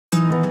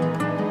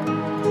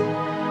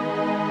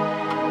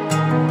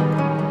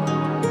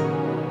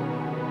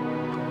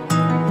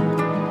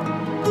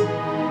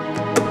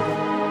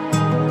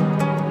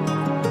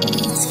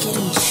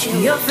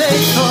You're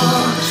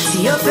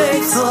faithful, you're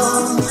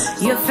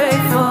faithful, you're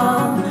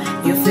faithful,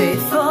 you're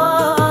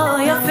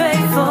faithful, you're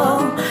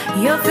faithful,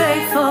 you're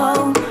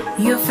faithful,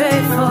 you're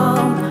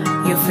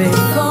faithful, you're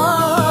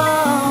faithful.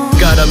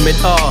 God, I'm in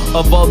awe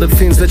of all the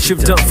things that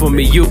you've done for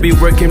me. You be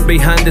working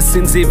behind the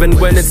scenes even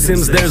when it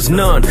seems there's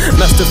none.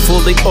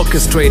 Masterfully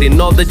orchestrating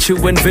all that you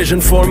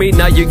envisioned for me.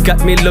 Now you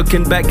got me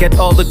looking back at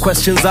all the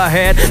questions I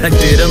had. Like,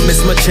 did I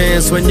miss my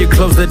chance when you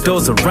closed the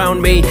doors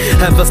around me?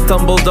 Have I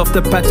stumbled off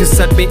the path you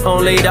set me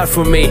on, laid out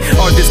for me?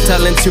 Are these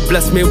talents you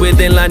blessed me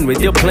with in line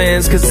with your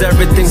plans? Cause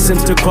everything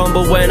seems to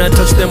crumble when I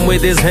touch them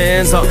with his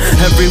hands.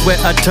 Everywhere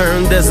I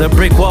turn there's a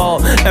brick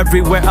wall.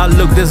 Everywhere I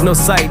look there's no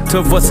sight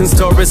of what's in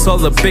store. It's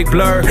all a big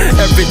blur.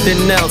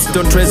 Everything else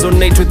don't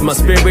resonate with my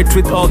spirit,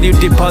 with all you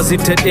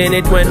deposited in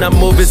it. When I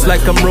move it's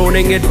like I'm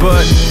ruining it,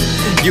 but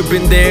you've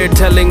been there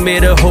telling me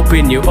to hope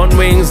in you. On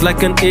wings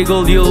like an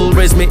eagle you'll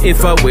raise me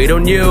if I wait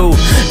on you.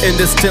 In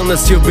the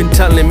stillness you've been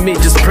telling me,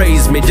 just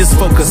praise me, just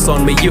focus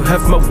on me. You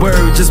have my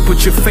word, just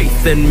put your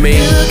faith in me.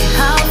 Look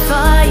how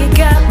far you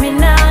got me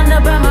now,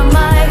 not by my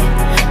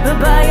might, but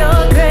by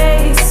your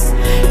grace.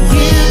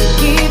 You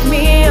give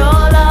me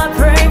all I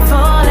pray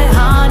for. Let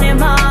honey,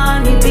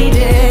 money be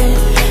there.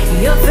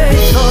 You're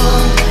faithful,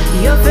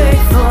 you're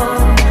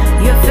faithful,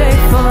 you're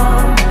faithful,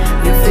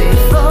 you're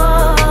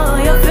faithful,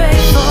 you're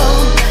faithful,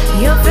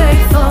 you're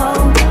faithful,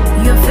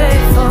 you're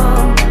faithful,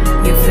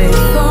 you're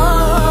faithful.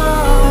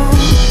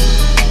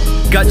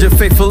 God, you're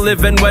faithful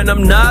even when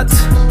I'm not.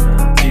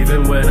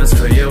 Even when I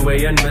stray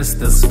away and miss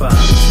the spot.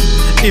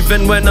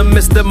 Even when I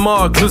miss the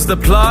mark, lose the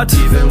plot.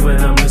 Even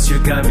when I miss you,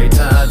 got me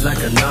tied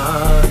like a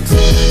knot.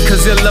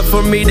 Cause your love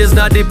for me does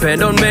not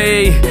depend on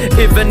me.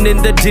 Even in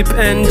the deep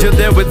end, you're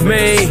there with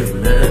me.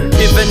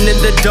 Even in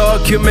the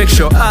dark, you make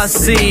sure I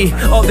see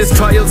all these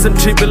trials and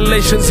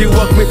tribulations you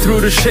walk me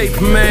through to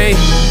shape me.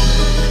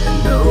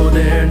 No,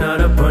 they're not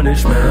a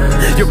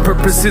punishment. Your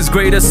purpose is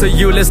greater, so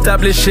you'll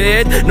establish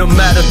it. No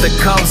matter the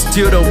cost,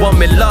 you don't want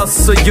me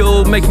lost, so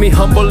you'll make me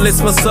humble. It's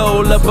my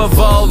soul above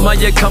all my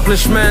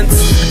accomplishments.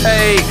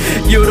 Hey,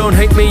 you don't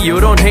hate me, you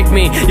don't hate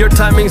me. Your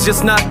timing's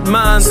just not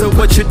mine, so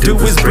what you do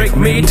is break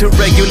me to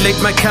regulate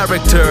my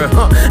character.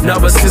 Now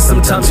I see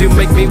sometimes you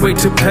make me wait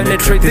to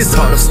penetrate this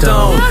heart of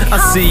stone. I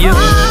see you.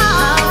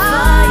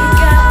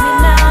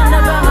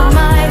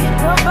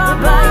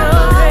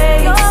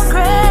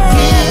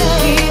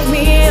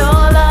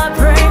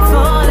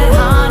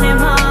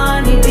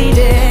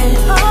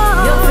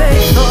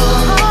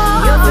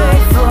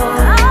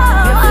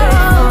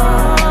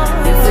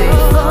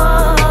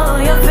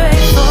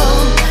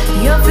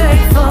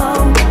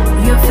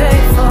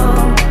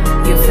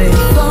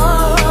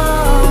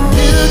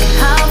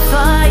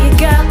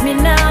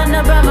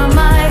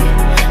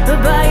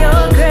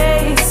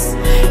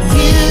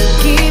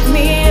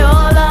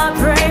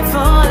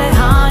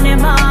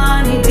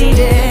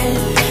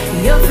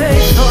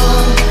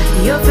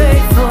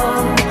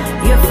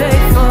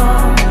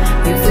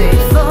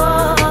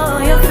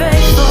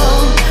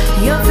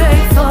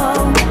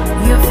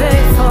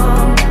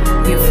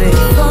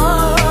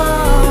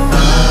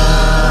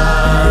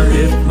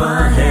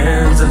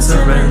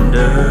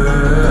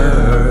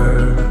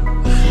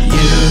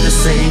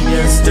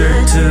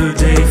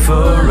 Today,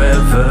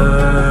 forever,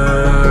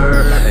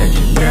 and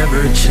you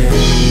never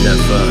change.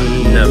 Never,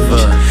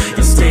 never.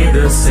 You stay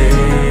the same.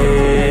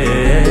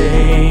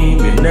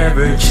 You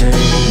never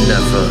change.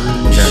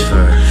 Never.